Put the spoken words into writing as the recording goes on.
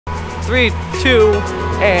3, 2,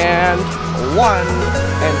 and 1,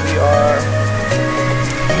 and we are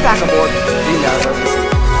back aboard the Mariner of the Seas.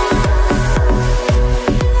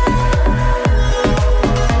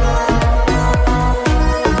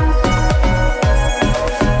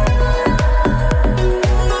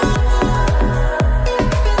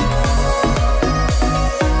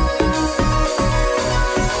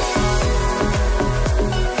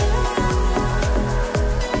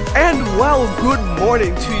 And well, good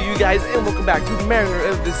morning to you guys, and welcome back to Mariner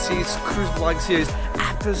of the Seas Cruise Vlog Series,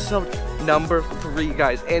 episode number 3,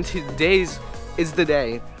 guys. And today's is the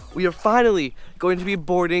day we are finally going to be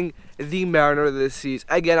boarding the Mariner of the Seas.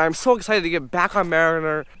 Again, I'm so excited to get back on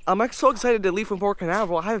Mariner. I'm so excited to leave from Port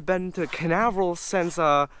Canaveral. I have been to Canaveral since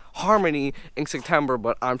Harmony in September,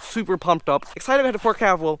 but I'm super pumped up. Excited to head to Port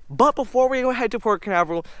Canaveral. But before we go head to Port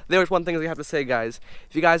Canaveral, there's one thing we have to say, guys.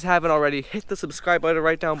 If you guys haven't already, hit the subscribe button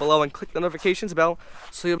right down below and click the notifications bell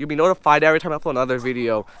so you'll be notified every time I upload another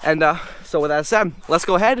video. And so with that said, let's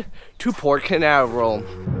go ahead to Port Canaveral.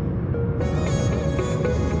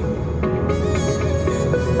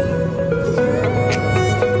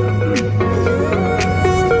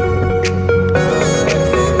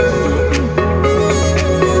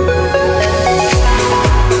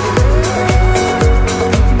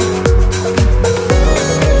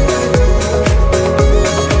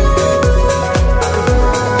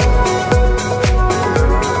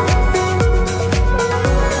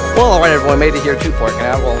 Well, alright everyone, made it here to Port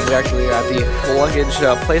Canaveral. We actually are at the luggage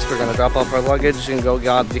place. We're going to drop off our luggage and go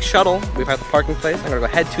get the shuttle. We've had the parking place. I'm going to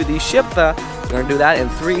go head to the ship. We're going to do that in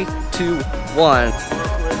 3, 2, 1.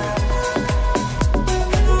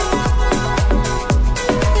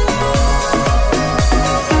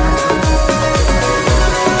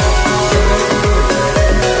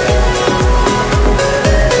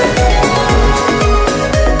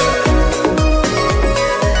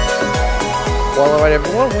 Well, alright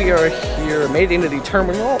everyone, we are here, made it into the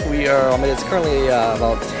terminal. It's currently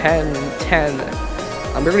about 10:10.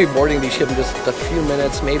 We're going to be boarding the ship in just a few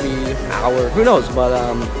minutes, maybe an hour, who knows. But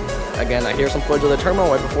again, I hear some footage of the terminal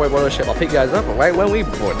right before we board the ship. I'll pick you guys up right when we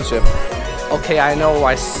board the ship. Okay, I know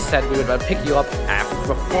I said we would pick you up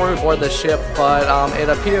before we board the ship, but it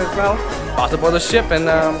appears, well, about to board the ship, and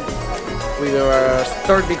we were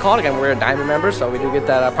third to be called. Again, we're a Diamond member, so we do get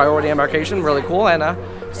that priority embarkation, really cool, and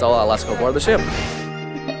so let's go board the ship.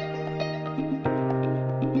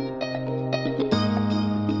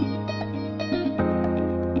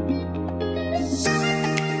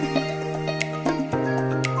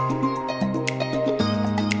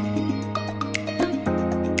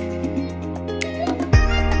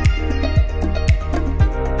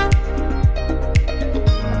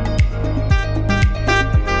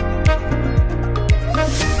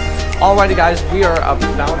 Alrighty guys, we are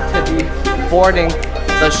about to be boarding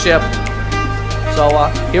the ship. So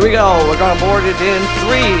here we go. We're gonna board it in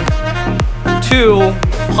 3, 2,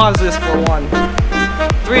 pause this for 1.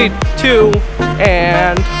 3, 2,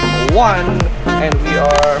 and 1, and we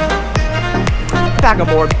are back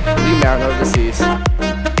aboard the Mariner of the Seas.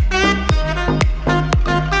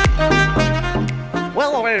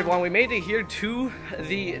 Well, alright everyone, we made it here to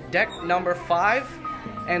the deck number 5.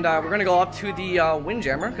 And we're going to go up to the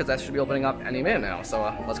Windjammer, because that should be opening up any minute now. So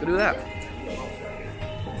let's go do that.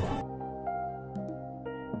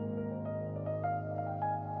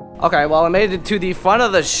 Okay, well I made it to the front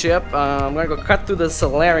of the ship. I'm going to go cut through the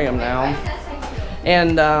solarium now.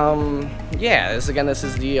 And yeah, this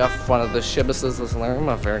is the front of the ship. This is the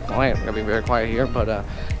solarium. Very quiet. I'm going to be very quiet here, but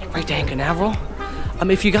right there in Canaveral.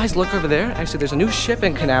 If you guys look over there, actually there's a new ship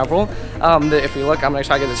in Canaveral. If you look, I'm going to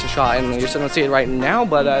try to get this a shot, and you're still going to see it right now,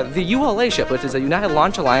 but the ULA ship, which is a United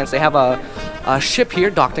Launch Alliance, they have a ship here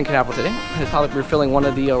docked in Canaveral today. It's probably refilling one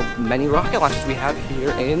of the many rocket launches we have here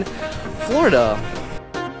in Florida.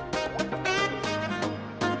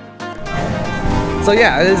 So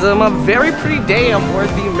yeah, it is a very pretty day on board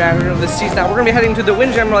the Mariner of the Seas. Now we're going to be heading to the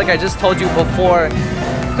Windjammer like I just told you before.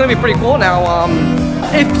 It's going to be pretty cool. Now,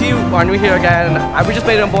 if you are new here again, we just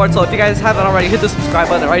made it on board, so if you guys haven't already, hit the subscribe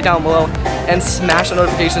button right down below and smash the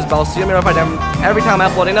notifications bell so you'll be notified every time I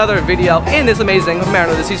upload another video in this amazing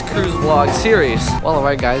Mariner of the Seas Cruise Vlog series. Well,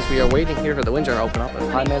 alright guys, we are waiting here for the Windjammer to open up,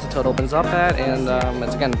 and 5 minutes until it opens up at, and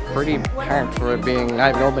it's again pretty packed for it being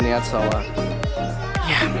not even open yet, so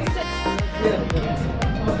yeah.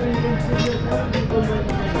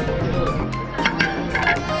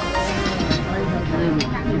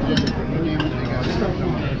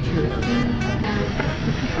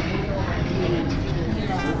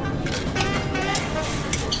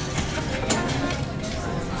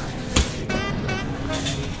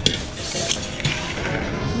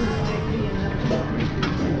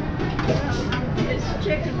 It's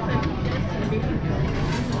chicken.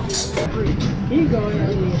 You go in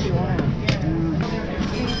if you want.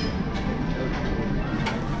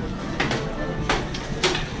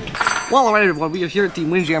 Well, alright everyone, we are here at the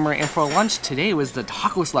Windjammer, and for lunch today was the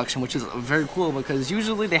taco selection, which is very cool because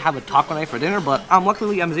usually they have a taco night for dinner, but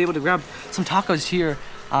luckily I was able to grab some tacos here.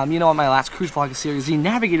 You know, on my last cruise vlog series, the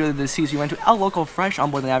Navigator of the Seas, we went to El Loco Fresh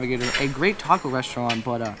on board the Navigator, a great taco restaurant,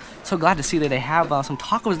 but so glad to see that they have some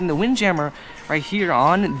tacos in the Windjammer right here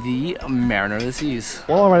on the Mariner of the Seas.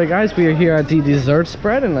 Well, alright guys, we are here at the dessert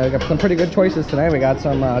spread, and I got some pretty good choices tonight. We got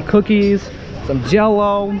some cookies, some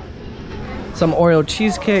Jello, some Oreo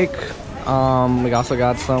cheesecake. We also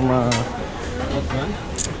got some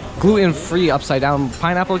gluten-free upside down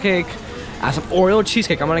pineapple cake, some Oreo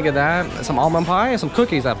cheesecake. I'm gonna get that, some almond pie, and some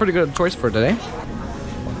cookies. That's a pretty good choice for today.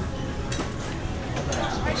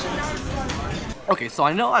 Okay, so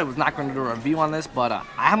I know I was not going to do a review on this, but I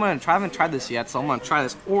haven't tried this yet, so I'm gonna try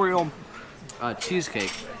this Oreo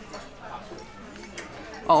cheesecake.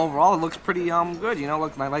 Overall, it looks pretty good. You know,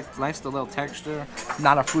 look, I like nice the little texture.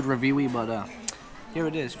 Not a food reviewy, but here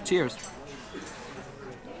it is. Cheers.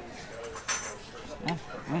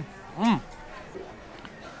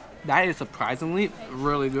 That is surprisingly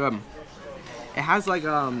really good. It has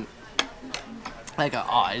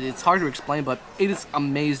it's hard to explain, but it is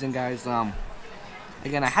amazing, guys.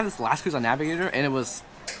 Again, I had this last cruise on Navigator, and it was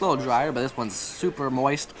a little drier, but this one's super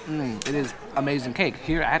moist. It is amazing cake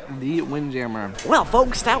here at the Windjammer. Well,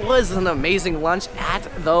 folks, that was an amazing lunch at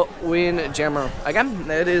the Windjammer. Again,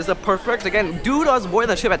 it is a perfect. Again, dude was boarding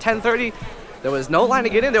the ship at 10:30. There was no line to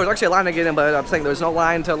get in. There was actually a line to get in, but I'm saying there was no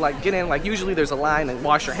line to get in. Like usually there's a line and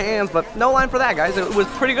wash your hands, but no line for that, guys. It was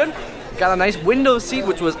pretty good. Got a nice window seat,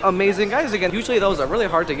 which was amazing, guys. Again, usually those are really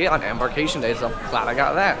hard to get on embarkation day, so glad I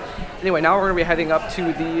got that. Anyway, now we're gonna be heading up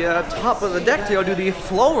to the top of the deck to go do the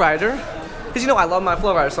flow rider. Because you know I love my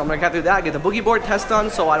flow rider, so I'm gonna get through that, get the boogie board test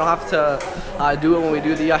done, so I don't have to do it when we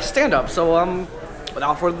do the stand up. So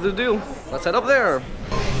without further ado, let's head up there.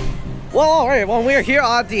 Well, alright, well, we're here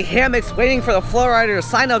at the hammocks waiting for the flow rider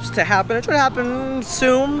sign-ups to happen. It should happen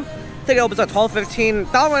soon. I think it opens at 12:15.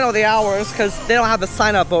 I don't really know the hours because they don't have the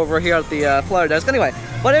sign-up over here at the flow desk. Anyway,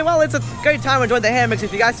 but well, it's a great time to enjoy the hammocks.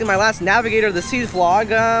 If you guys see my last Navigator of the Seas vlog,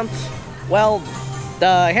 well,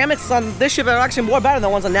 the hammocks on this ship are actually more better than the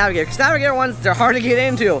ones on Navigator. Because Navigator ones, they're hard to get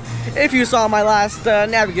into. If you saw my last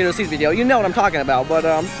Navigator of the Seas video, you know what I'm talking about. But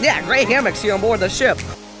yeah, great hammocks here on board the ship.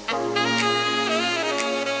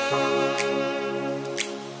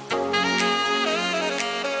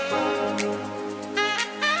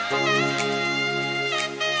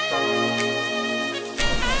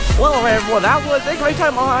 Well, alright everyone, that was a great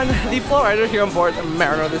time on the flow rider here on board the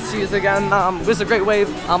Mariner of the Seas again. It was a great wave.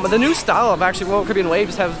 The new style of actually Royal Caribbean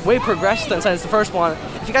waves have way progressed since the first one.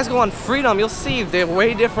 If you guys go on Freedom, you'll see they're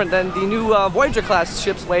way different than the new Voyager class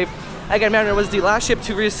ship's wave. Again, Mariner was the last ship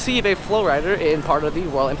to receive a flow rider in part of the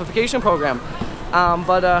Royal Amplification program.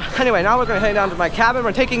 Anyway, now we're going to head down to my cabin.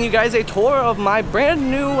 We're taking you guys a tour of my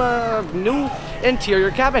brand new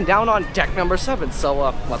interior cabin down on deck number 7.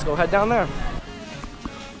 So let's go head down there.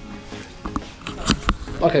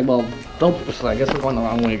 Okay, well, I guess we're going the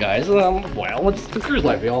wrong way, guys. Well, what's the cruise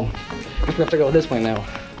life, y'all? Guess we have to go this way now.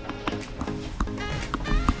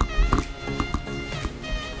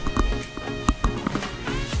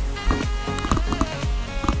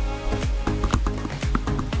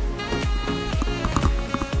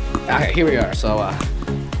 Okay, here we are. So,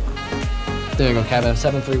 there you go, cabin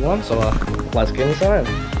 731. So, let's get inside.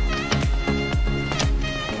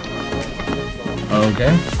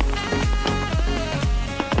 Okay.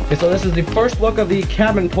 Okay, so this is the first look of the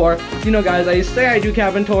cabin tour. You know, guys, I say I do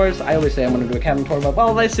cabin tours. I always say I'm going to do a cabin tour, but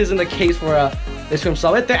well, this isn't the case for this room.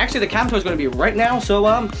 So actually, the cabin tour is going to be right now. So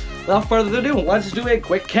without further ado, let's do a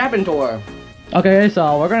quick cabin tour. Okay,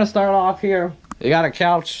 so we're going to start off here. You got a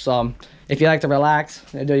couch, so if you like to relax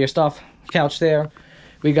and do your stuff, couch there.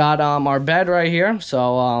 We got our bed right here.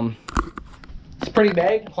 So it's pretty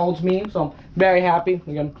big, holds me. So I'm very happy.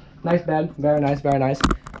 Again, nice bed, very nice, very nice.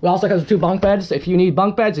 We also have 2 bunk beds. If you need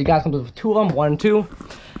bunk beds, you guys come with 2 of them, 1 and 2. It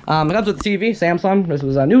comes with the TV, Samsung. This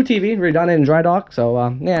was a new TV, redone in dry dock. So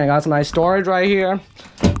yeah, I got some nice storage right here.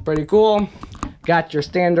 Pretty cool. Got your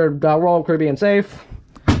standard Royal Caribbean safe.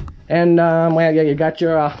 And well, yeah, you got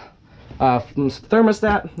your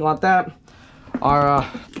thermostat, you want that. Our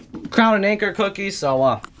Crown and Anchor cookies.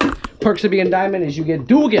 So perks of being diamond is you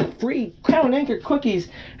do get free Crown Anchor cookies,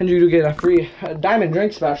 and you do get a free diamond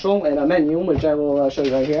drink special and a menu, which I will show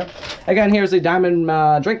you right here. Again, here's the diamond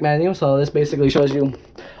drink menu. So this basically shows you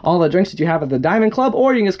all the drinks that you have at the Diamond Club,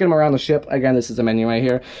 or you can just get them around the ship. Again, this is a menu right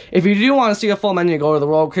here. If you do want to see a full menu, go to the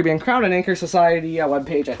Royal Caribbean Crown and Anchor Society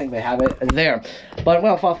webpage. I think they have it there. But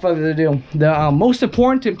well, without further ado, the most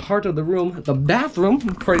important part of the room, the bathroom.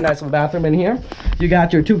 Pretty nice of a bathroom in here. You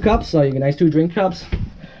got your 2 cups, so you get nice 2 drink cups.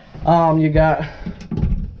 You got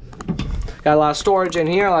a lot of storage in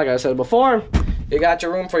here, like I said before. You got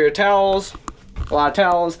your room for your towels, a lot of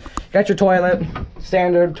towels. You got your toilet,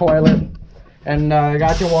 standard toilet. And you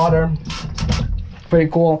got your water,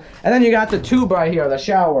 pretty cool. And then you got the tube right here, the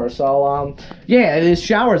shower. So yeah, this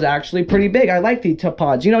shower is actually pretty big. I like the tub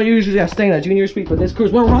pods. You know, you usually have staying at Junior Suite, but this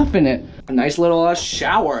cruise we're roughing it. A nice little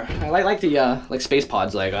shower. I like the like space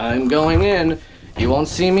pods. Like, I'm going in, you won't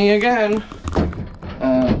see me again.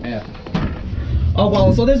 Yeah. Oh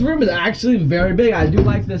well, so this room is actually very big. I do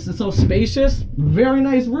like this. It's so spacious. Very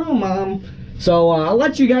nice room. So I'll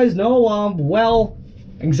let you guys know well,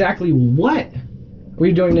 exactly what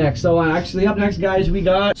we're doing next. So actually up next, guys, we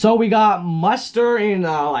got muster in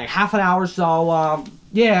like half an hour. So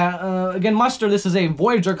yeah, again, muster, this is a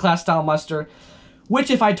Voyager class style muster,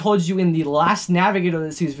 which if I told you in the last Navigator of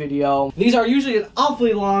the Seas video, these are usually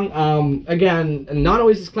awfully long. Again, not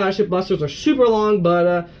always these class ship musters are super long,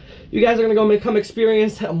 but you guys are gonna go come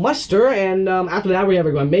experience muster, and after that we have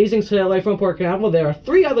an amazing sail away from Port Canaveral. There are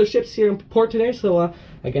 3 other ships here in port today, so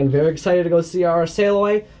again, very excited to go see our sail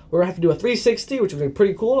away. We're gonna have to do a 360, which would be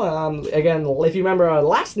pretty cool. Again, if you remember our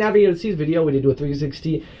last Navigator of the Seas video, we did do a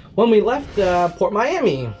 360 when we left Port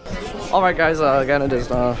Miami. All right, guys. Again, it is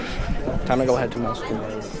time to go ahead to muster.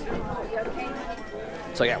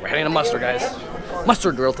 So yeah, we're heading to muster, guys.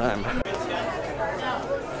 Muster drill time.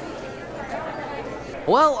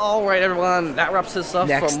 Well, all right, everyone. That wraps this up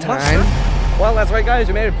for muster. Well, that's right, guys.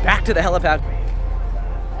 We made it back to the helipad.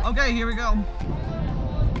 Okay, here we go.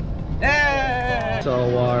 Yay!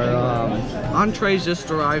 So our entrees just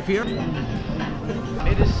arrived here.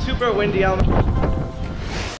 It is super windy out.